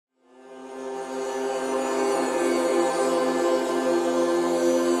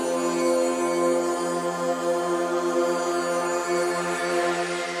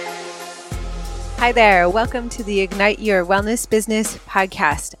Hi there. Welcome to the Ignite Your Wellness Business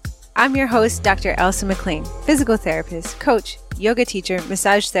podcast. I'm your host, Dr. Elsa McLean, physical therapist, coach, yoga teacher,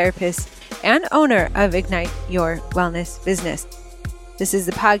 massage therapist, and owner of Ignite Your Wellness Business. This is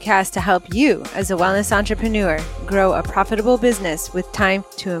the podcast to help you as a wellness entrepreneur grow a profitable business with time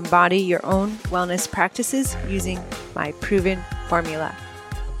to embody your own wellness practices using my proven formula.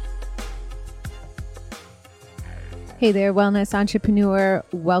 Hey there, wellness entrepreneur.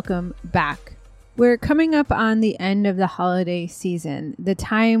 Welcome back. We're coming up on the end of the holiday season, the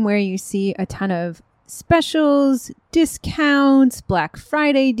time where you see a ton of specials, discounts, Black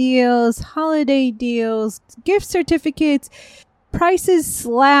Friday deals, holiday deals, gift certificates, prices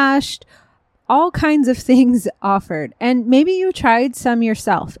slashed, all kinds of things offered. And maybe you tried some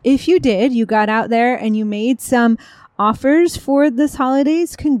yourself. If you did, you got out there and you made some offers for this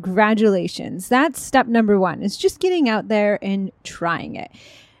holidays, congratulations. That's step number one, is just getting out there and trying it.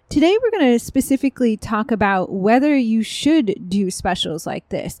 Today, we're going to specifically talk about whether you should do specials like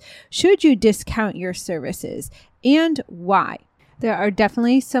this. Should you discount your services and why? There are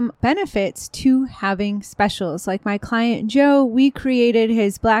definitely some benefits to having specials. Like my client, Joe, we created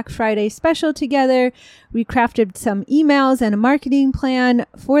his Black Friday special together. We crafted some emails and a marketing plan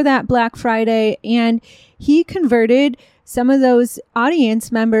for that Black Friday, and he converted some of those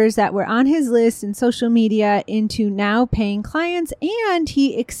audience members that were on his list in social media into now paying clients, and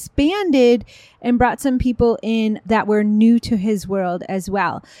he expanded and brought some people in that were new to his world as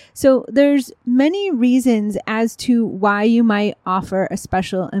well. So there's many reasons as to why you might offer a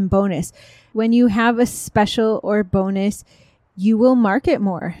special and bonus. When you have a special or bonus, you will market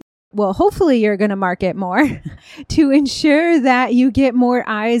more. Well, hopefully you're going to market more to ensure that you get more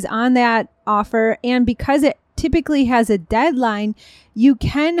eyes on that offer. And because it typically has a deadline, you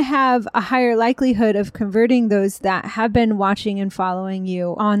can have a higher likelihood of converting those that have been watching and following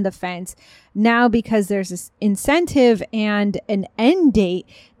you on the fence. Now, because there's this incentive and an end date,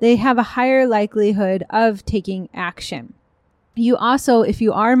 they have a higher likelihood of taking action. You also, if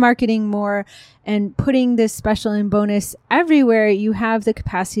you are marketing more and putting this special and bonus everywhere, you have the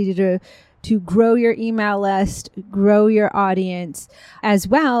capacity to grow your email list, grow your audience as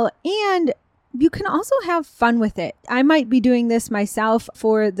well. And you can also have fun with it. I might be doing this myself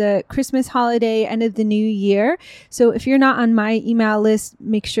for the Christmas holiday, end of the new year. So if you're not on my email list,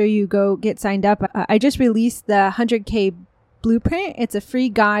 make sure you go get signed up. I just released the 100K Blueprint. It's a free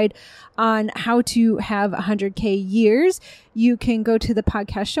guide on how to have 100K years. You can go to the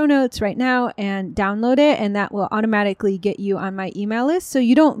podcast show notes right now and download it, and that will automatically get you on my email list so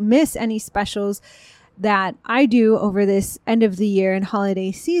you don't miss any specials that I do over this end of the year and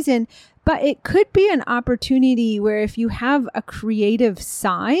holiday season. But it could be an opportunity where if you have a creative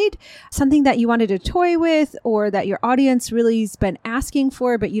side, something that you wanted to toy with or that your audience really has been asking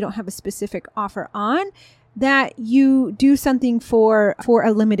for, but you don't have a specific offer on, that you do something for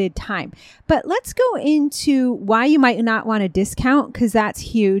a limited time. But let's go into why you might not want to discount, because that's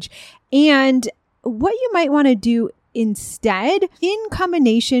huge, and what you might want to do instead in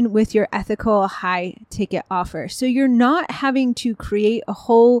combination with your ethical high ticket offer. So you're not having to create a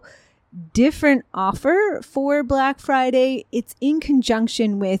whole different offer for Black Friday. It's in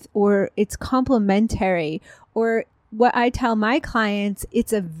conjunction with, or it's complementary, or what I tell my clients,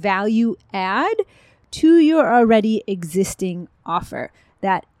 it's a value add to your already existing offer,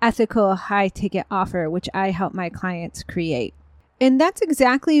 that ethical high ticket offer, which I help my clients create. And that's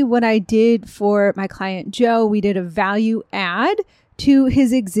exactly what I did for my client, Joe. We did a value add to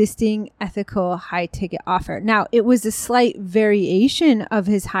his existing ethical high ticket offer. Now, it was a slight variation of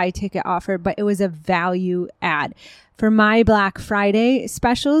his high ticket offer, but it was a value add. For my Black Friday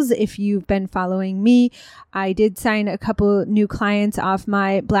specials, if you've been following me, I did sign a couple new clients off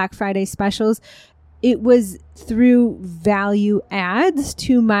my Black Friday specials. It was through value adds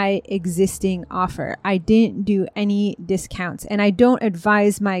to my existing offer. I didn't do any discounts, and I don't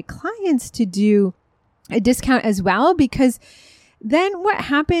advise my clients to do a discount as well, because then what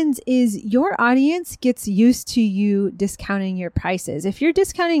happens is your audience gets used to you discounting your prices. If you're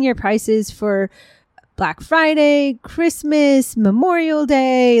discounting your prices for Black Friday, Christmas, Memorial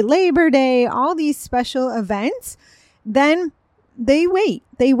Day, Labor Day, all these special events, then they wait.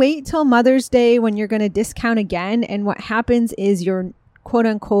 They wait till Mother's Day when you're going to discount again. And what happens is your quote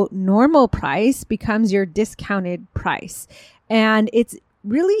unquote normal price becomes your discounted price. And it's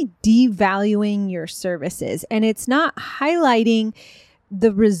really devaluing your services, and it's not highlighting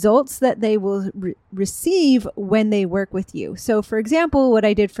the results that they will receive when they work with you. So for example, what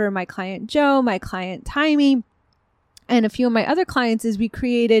I did for my client Joe, my client Timey, and a few of my other clients is we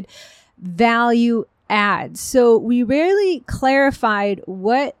created value ads. So we rarely clarified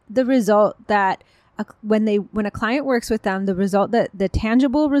what the result that when a client works with them, the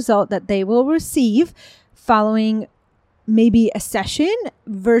tangible result that they will receive following maybe a session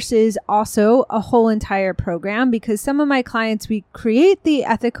versus also a whole entire program. Because some of my clients, we create the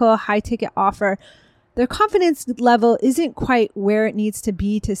ethical high ticket offer. Their confidence level isn't quite where it needs to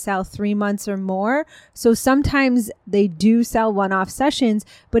be to sell 3 months or more. So sometimes they do sell one-off sessions,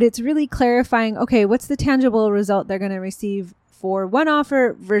 but it's really clarifying, okay, what's the tangible result they're going to receive for one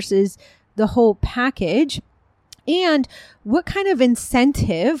offer versus the whole package? And what kind of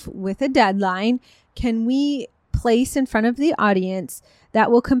incentive with a deadline can we place in front of the audience that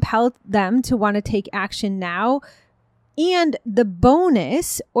will compel them to want to take action now? And the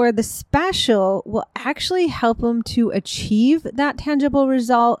bonus or the special will actually help them to achieve that tangible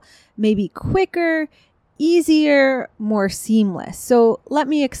result, maybe quicker, easier, more seamless. So let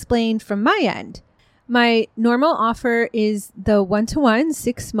me explain from my end. My normal offer is the 1-to-1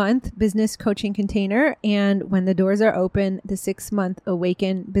 6-month business coaching container. And when the doors are open, the 6-month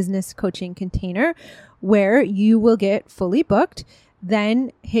Awaken business coaching container, where you will get fully booked,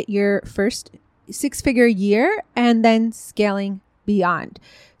 then hit your first 6-figure year, and then scaling beyond.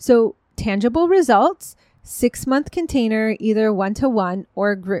 So tangible results, 6-month container, either 1-to-1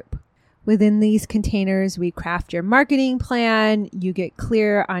 or group. Within these containers, we craft your marketing plan. You get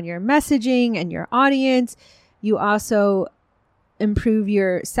clear on your messaging and your audience. You also improve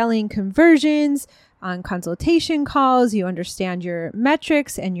your selling conversions on consultation calls. You understand your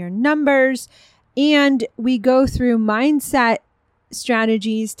metrics and your numbers. And we go through mindset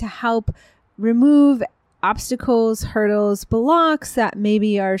strategies to help remove obstacles, hurdles, blocks that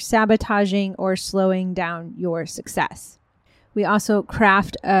maybe are sabotaging or slowing down your success. We also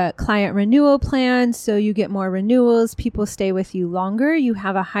craft a client renewal plan so you get more renewals, people stay with you longer, you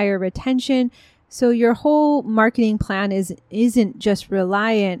have a higher retention. So your whole marketing plan isn't just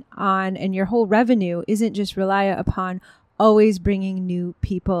reliant on, and your whole revenue isn't just reliant upon always bringing new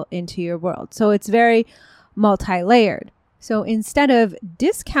people into your world. So it's very multi-layered. So instead of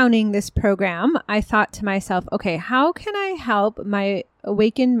discounting this program, I thought to myself, okay, how can I help my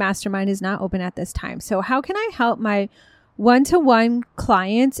Awaken Mastermind is not open at this time. So how can I help my 1-to-1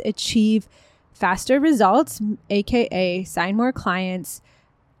 clients achieve faster results, aka sign more clients,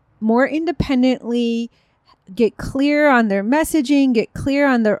 more independently, get clear on their messaging, get clear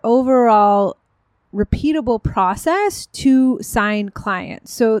on their overall repeatable process to sign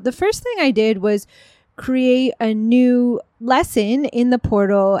clients? So the first thing I did was create a new lesson in the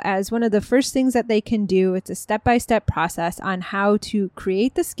portal as one of the first things that they can do. It's a step-by-step process on how to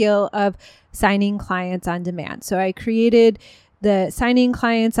create the skill of signing clients on demand. So I created the Signing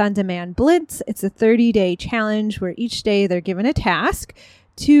Clients on Demand Blitz. It's a 30-day challenge where each day they're given a task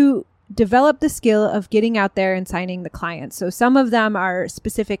to develop the skill of getting out there and signing the clients. So some of them are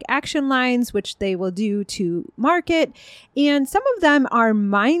specific action lines, which they will do to market. And some of them are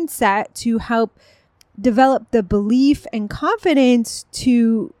mindset to help develop the belief and confidence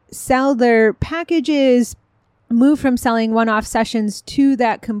to sell their packages, move from selling one-off sessions to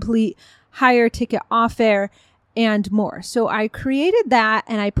that complete higher ticket offer and more. So I created that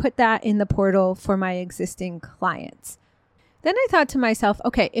and I put that in the portal for my existing clients. Then I thought to myself,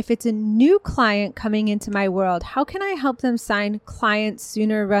 okay, if it's a new client coming into my world, how can I help them sign clients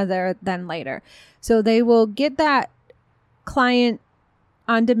sooner rather than later? So they will get that client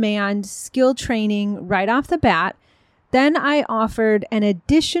on demand skill training right off the bat. Then I offered an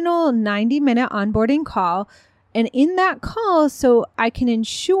additional 90-minute onboarding call. And in that call, so I can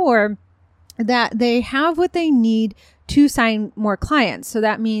ensure that they have what they need to sign more clients. So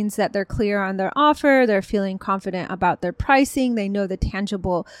that means that they're clear on their offer, they're feeling confident about their pricing, they know the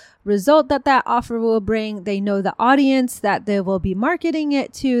tangible result that that offer will bring, they know the audience that they will be marketing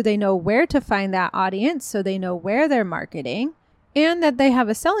it to, they know where to find that audience, so they know where they're marketing, and that they have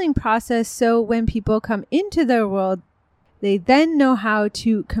a selling process so when people come into their world, they then know how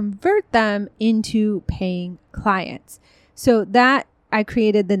to convert them into paying clients. So that I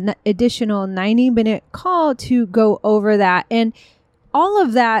created the additional 90-minute call to go over that. And all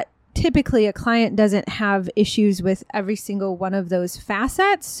of that, typically a client doesn't have issues with every single one of those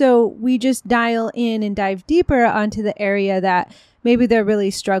facets. So we just dial in and dive deeper onto the area that maybe they're really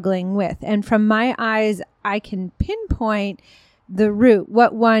struggling with. And from my eyes, I can pinpoint the root,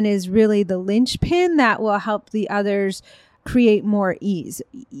 what one is really the linchpin that will help the others create more ease.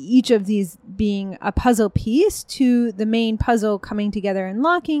 Each of these being a puzzle piece to the main puzzle coming together and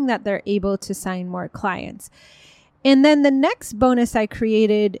locking that they're able to sign more clients. And then the next bonus I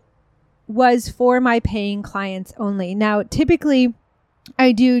created was for my paying clients only. Now, typically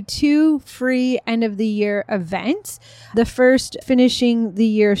I do 2 free end of the year events. The first, finishing the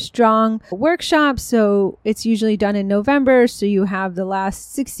year strong workshop. So it's usually done in November. So you have the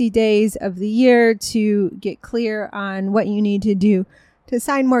last 60 days of the year to get clear on what you need to do to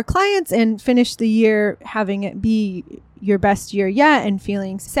sign more clients and finish the year having it be your best year yet and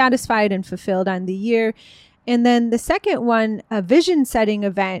feeling satisfied and fulfilled on the year. And then the second one, a vision setting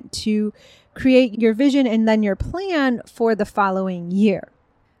event to create your vision and then your plan for the following year.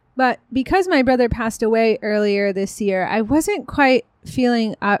 But because my brother passed away earlier this year, I wasn't quite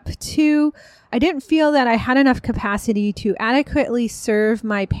feeling up to, I didn't feel that I had enough capacity to adequately serve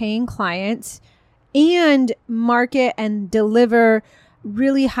my paying clients and market and deliver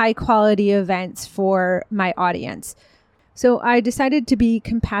really high quality events for my audience. So I decided to be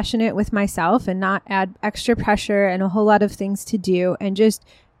compassionate with myself and not add extra pressure and a whole lot of things to do, and just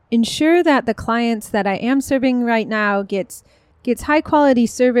ensure that the clients that I am serving right now gets high quality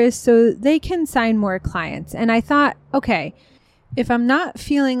service so they can sign more clients. And I thought, okay, if I'm not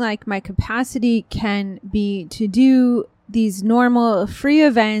feeling like my capacity can be to do these normal free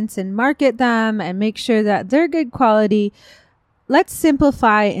events and market them and make sure that they're good quality, let's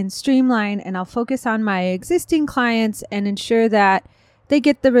simplify and streamline, and I'll focus on my existing clients and ensure that they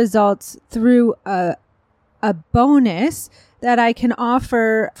get the results through a bonus that I can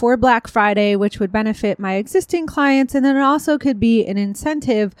offer for Black Friday, which would benefit my existing clients. And then it also could be an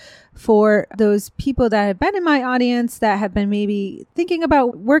incentive for those people that have been in my audience that have been maybe thinking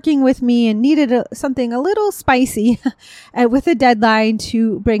about working with me and needed something a little spicy with a deadline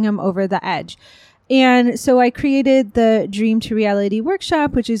to bring them over the edge. And so I created the Dream to Reality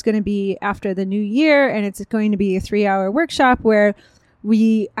workshop, which is going to be after the new year. And it's going to be a 3-hour workshop where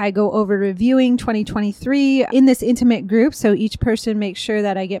I go over reviewing 2023 in this intimate group. So each person makes sure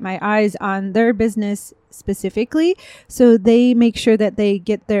that I get my eyes on their business specifically. So they make sure that they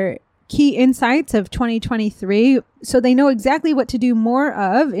get their key insights of 2023. So they know exactly what to do more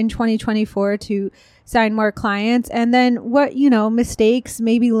of in 2024 to sign more clients. And then what, mistakes,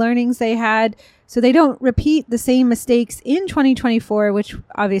 maybe learnings they had, so they don't repeat the same mistakes in 2024, which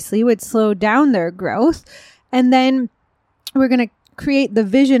obviously would slow down their growth. And then we're going to create the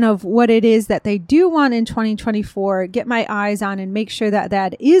vision of what it is that they do want in 2024, get my eyes on and make sure that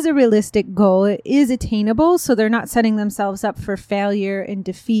that is a realistic goal. It is attainable. So they're not setting themselves up for failure and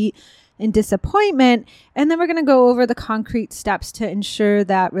defeat and disappointment. And then we're going to go over the concrete steps to ensure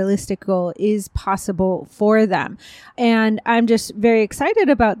that realistic goal is possible for them. And I'm just very excited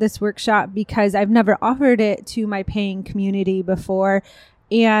about this workshop because I've never offered it to my paying community before.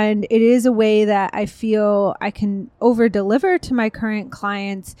 And it is a way that I feel I can over-deliver to my current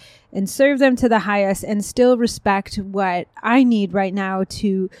clients and serve them to the highest and still respect what I need right now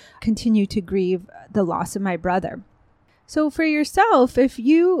to continue to grieve the loss of my brother. So for yourself, if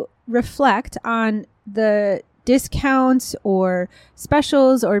you reflect on the discounts or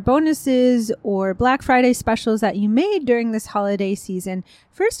specials or bonuses or Black Friday specials that you made during this holiday season,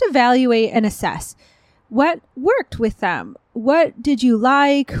 first evaluate and assess. What worked with them? What did you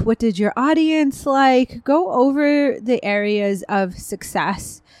like? What did your audience like? Go over the areas of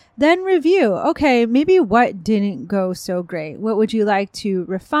success. Then review. Okay, maybe what didn't go so great? What would you like to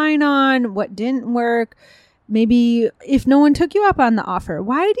refine on? What didn't work? Maybe if no one took you up on the offer,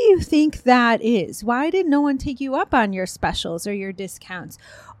 why do you think that is? Why did no one take you up on your specials or your discounts?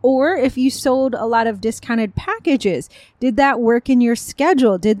 Or if you sold a lot of discounted packages, did that work in your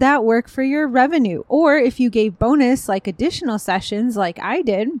schedule? Did that work for your revenue? Or if you gave bonus, like additional sessions like I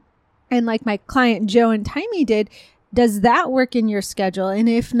did, and like my client Joe and Timey did, does that work in your schedule? And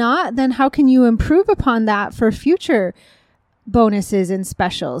if not, then how can you improve upon that for future bonuses and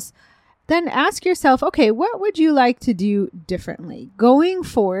specials? Then ask yourself, okay, what would you like to do differently? Going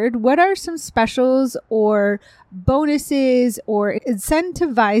forward, what are some specials or bonuses or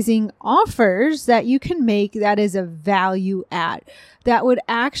incentivizing offers that you can make that is a value add, that would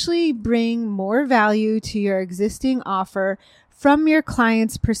actually bring more value to your existing offer from your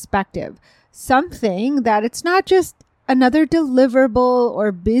client's perspective? Something that it's not just another deliverable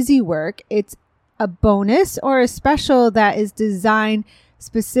or busy work, it's a bonus or a special that is designed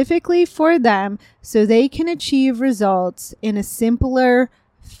specifically for them so they can achieve results in a simpler,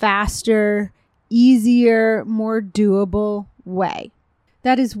 faster, easier, more doable way.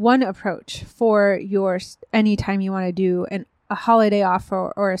 That is one approach for anytime you want to do a holiday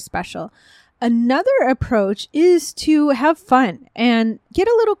offer or a special. Another approach is to have fun and get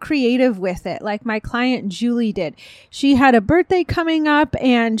a little creative with it, like my client Julie did. She had a birthday coming up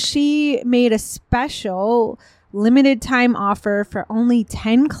and she made a special limited time offer for only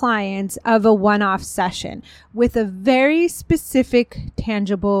 10 clients of a one-off session with a very specific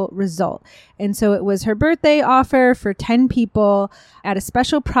tangible result. And so it was her birthday offer for 10 people at a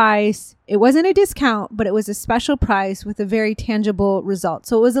special price. It wasn't a discount, but it was a special price with a very tangible result.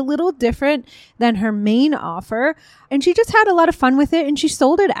 So it was a little different than her main offer. And she just had a lot of fun with it and she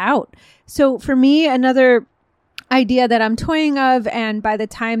sold it out. So for me, another idea that I'm toying of, and by the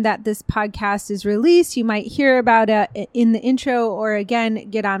time that this podcast is released, you might hear about it in the intro or again,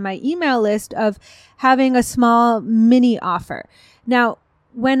 get on my email list of having a small mini offer. Now,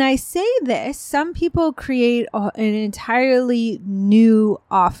 when I say this, some people create an entirely new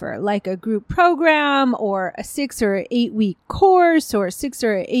offer, like a group program or a 6 or 8 week course or a 6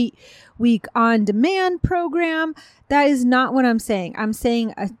 or 8 week on-demand program. That is not what I'm saying. I'm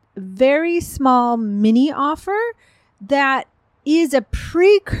saying a very small mini offer that is a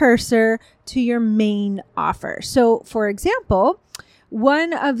precursor to your main offer. So for example,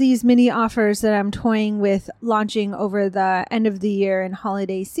 one of these mini offers that I'm toying with launching over the end of the year and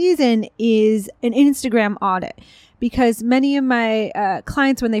holiday season is an Instagram audit. Because many of my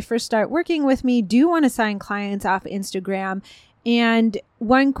clients, when they first start working with me, do want to sign clients off Instagram. And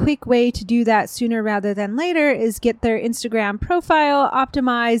one quick way to do that sooner rather than later is get their Instagram profile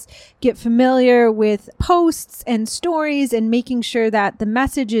optimized, get familiar with posts and stories, and making sure that the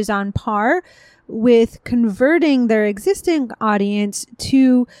message is on par with converting their existing audience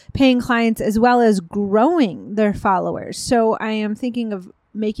to paying clients as well as growing their followers. So I am thinking of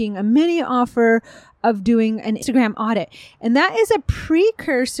making a mini offer of doing an Instagram audit. And that is a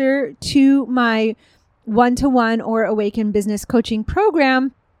precursor to my one-to-one or Awaken Business Coaching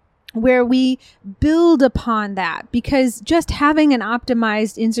program, where we build upon that, because just having an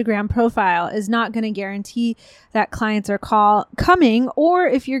optimized Instagram profile is not going to guarantee that clients are coming, or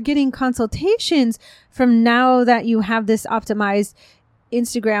if you're getting consultations from now that you have this optimized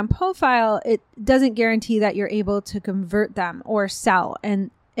Instagram profile, it doesn't guarantee that you're able to convert them or sell. And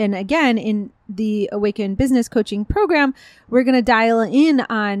again, in the Awaken Business Coaching program, we're going to dial in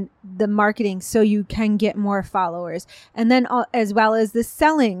on the marketing so you can get more followers. And then as well as the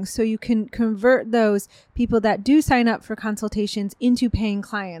selling, so you can convert those people that do sign up for consultations into paying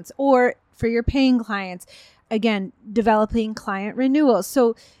clients, or for your paying clients, again, developing client renewals.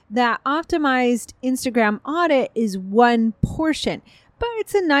 So that optimized Instagram audit is one portion. But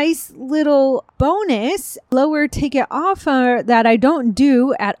it's a nice little bonus, lower ticket offer that I don't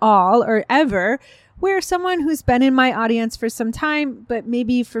do at all or ever, where someone who's been in my audience for some time, but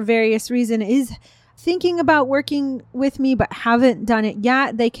maybe for various reasons is thinking about working with me, but haven't done it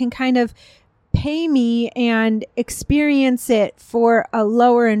yet, they can kind of pay me and experience it for a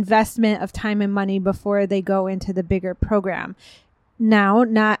lower investment of time and money before they go into the bigger program. Now,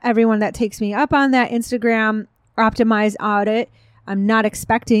 not everyone that takes me up on that Instagram optimized audit, I'm not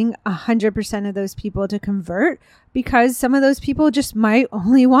expecting 100% of those people to convert, because some of those people just might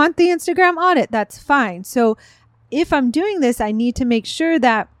only want the Instagram audit. That's fine. So if I'm doing this, I need to make sure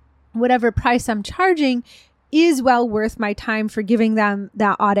that whatever price I'm charging is well worth my time for giving them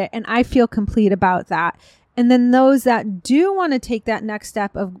that audit. And I feel complete about that. And then those that do want to take that next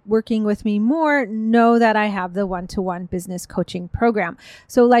step of working with me more know that I have the one-to-one business coaching program.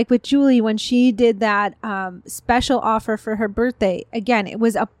 So like with Julie, when she did that special offer for her birthday, again, it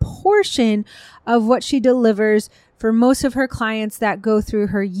was a portion of what she delivers for most of her clients that go through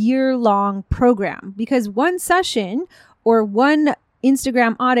her year-long program, because one session or one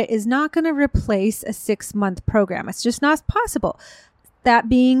Instagram audit is not going to replace a 6-month program. It's just not possible. That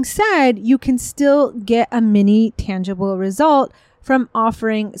being said, you can still get a mini tangible result from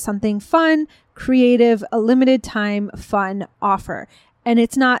offering something fun, creative, a limited time fun offer. And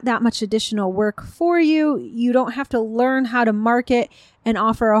it's not that much additional work for you. You don't have to learn how to market and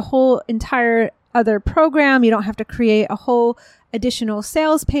offer a whole entire other program. You don't have to create a whole additional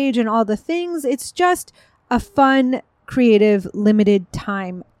sales page and all the things. It's just a fun, creative, limited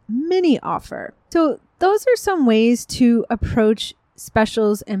time mini offer. So those are some ways to approach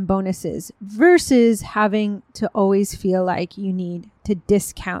specials and bonuses versus having to always feel like you need to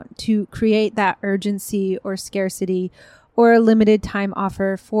discount to create that urgency or scarcity or a limited time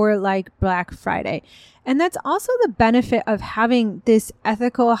offer for like Black Friday. And that's also the benefit of having this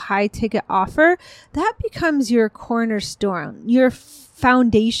ethical high ticket offer. That becomes your cornerstone, your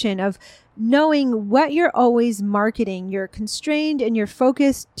foundation of knowing what you're always marketing. You're constrained and you're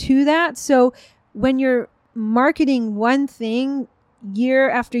focused to that. So when you're marketing one thing year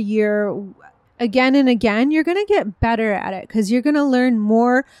after year, again and again, you're going to get better at it, because you're going to learn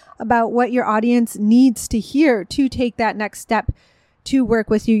more about what your audience needs to hear to take that next step to work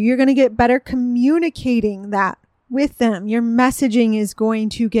with you. You're going to get better communicating that with them. Your messaging is going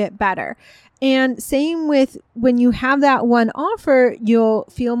to get better. And same with when you have that one offer, you'll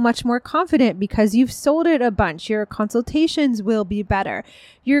feel much more confident because you've sold it a bunch. Your consultations will be better.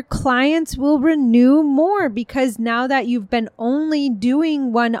 Your clients will renew more because now that you've been only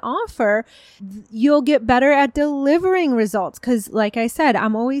doing one offer, you'll get better at delivering results. Because like I said,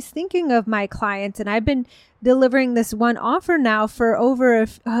 I'm always thinking of my clients, and I've been delivering this one offer now for over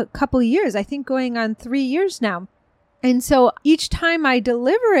a couple of years, I think going on 3 years now. And so each time I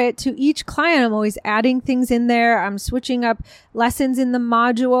deliver it to each client, I'm always adding things in there. I'm switching up lessons in the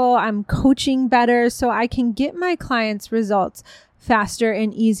module. I'm coaching better so I can get my clients results faster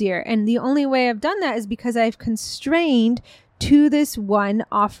and easier. And the only way I've done that is because I've constrained to this one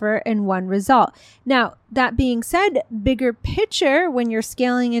offer and one result. Now, that being said, bigger picture, when you're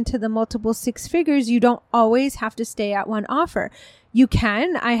scaling into the multiple six figures, you don't always have to stay at one offer. You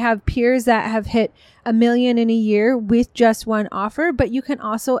can. I have peers that have hit $1 million in a year with just one offer, but you can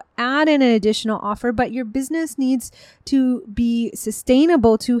also add in an additional offer, but your business needs to be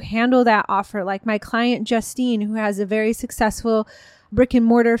sustainable to handle that offer. Like my client, Justine, who has a very successful brick and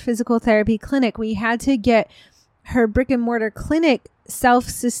mortar physical therapy clinic. We had to get her brick and mortar clinic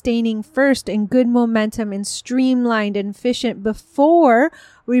self-sustaining first and good momentum and streamlined and efficient before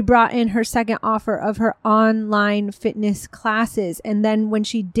we brought in her second offer of her online fitness classes. And then when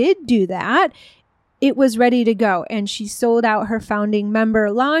she did do that, it was ready to go. And she sold out her founding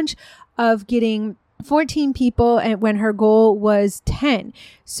member launch of getting 14 people, and when her goal was 10.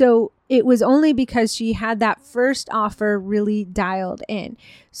 So it was only because she had that first offer really dialed in.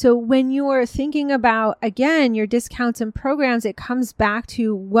 So when you're thinking about, again, your discounts and programs, it comes back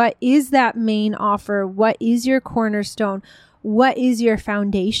to what is that main offer? What is your cornerstone? What is your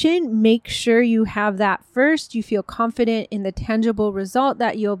foundation? Make sure you have that first. You feel confident in the tangible result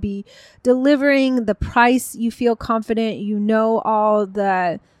that you'll be delivering, the price, you feel confident, you know all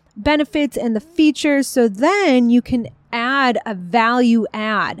the benefits and the features. So then you can add a value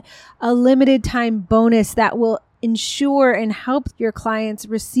add, a limited time bonus that will ensure and help your clients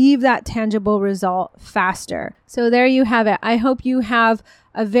receive that tangible result faster. So there you have it. I hope you have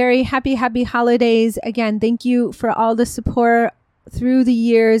a very happy holidays. Again, thank you for all the support through the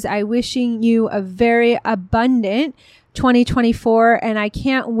years. I wishing you a very abundant 2024, and I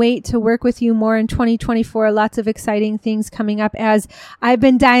can't wait to work with you more in 2024. Lots of exciting things coming up as I've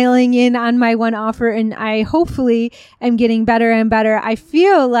been dialing in on my one offer, and I hopefully am getting better and better. I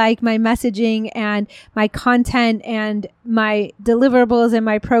feel like my messaging and my content and my deliverables and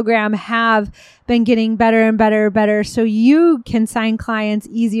my program have been getting better and better so you can sign clients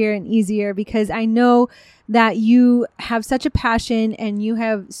easier and easier, because I know that you have such a passion and you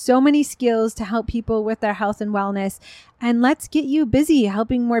have so many skills to help people with their health and wellness. And let's get you busy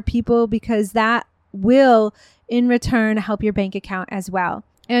helping more people, because that will in return help your bank account as well.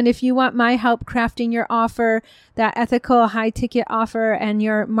 And if you want my help crafting your offer, that ethical high ticket offer, and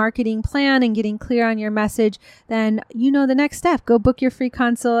your marketing plan and getting clear on your message, then you know the next step. Go book your free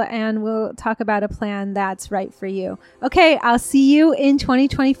consult and we'll talk about a plan that's right for you. Okay, I'll see you in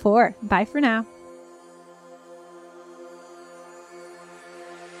 2024. Bye for now.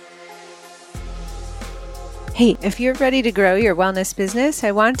 Hey, if you're ready to grow your wellness business,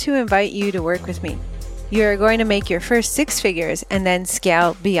 I want to invite you to work with me. You're going to make your first 6 figures and then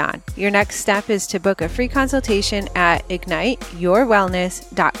scale beyond. Your next step is to book a free consultation at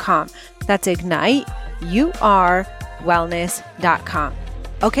igniteyourwellness.com. That's igniteyourwellness.com.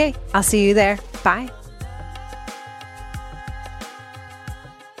 Okay, I'll see you there. Bye.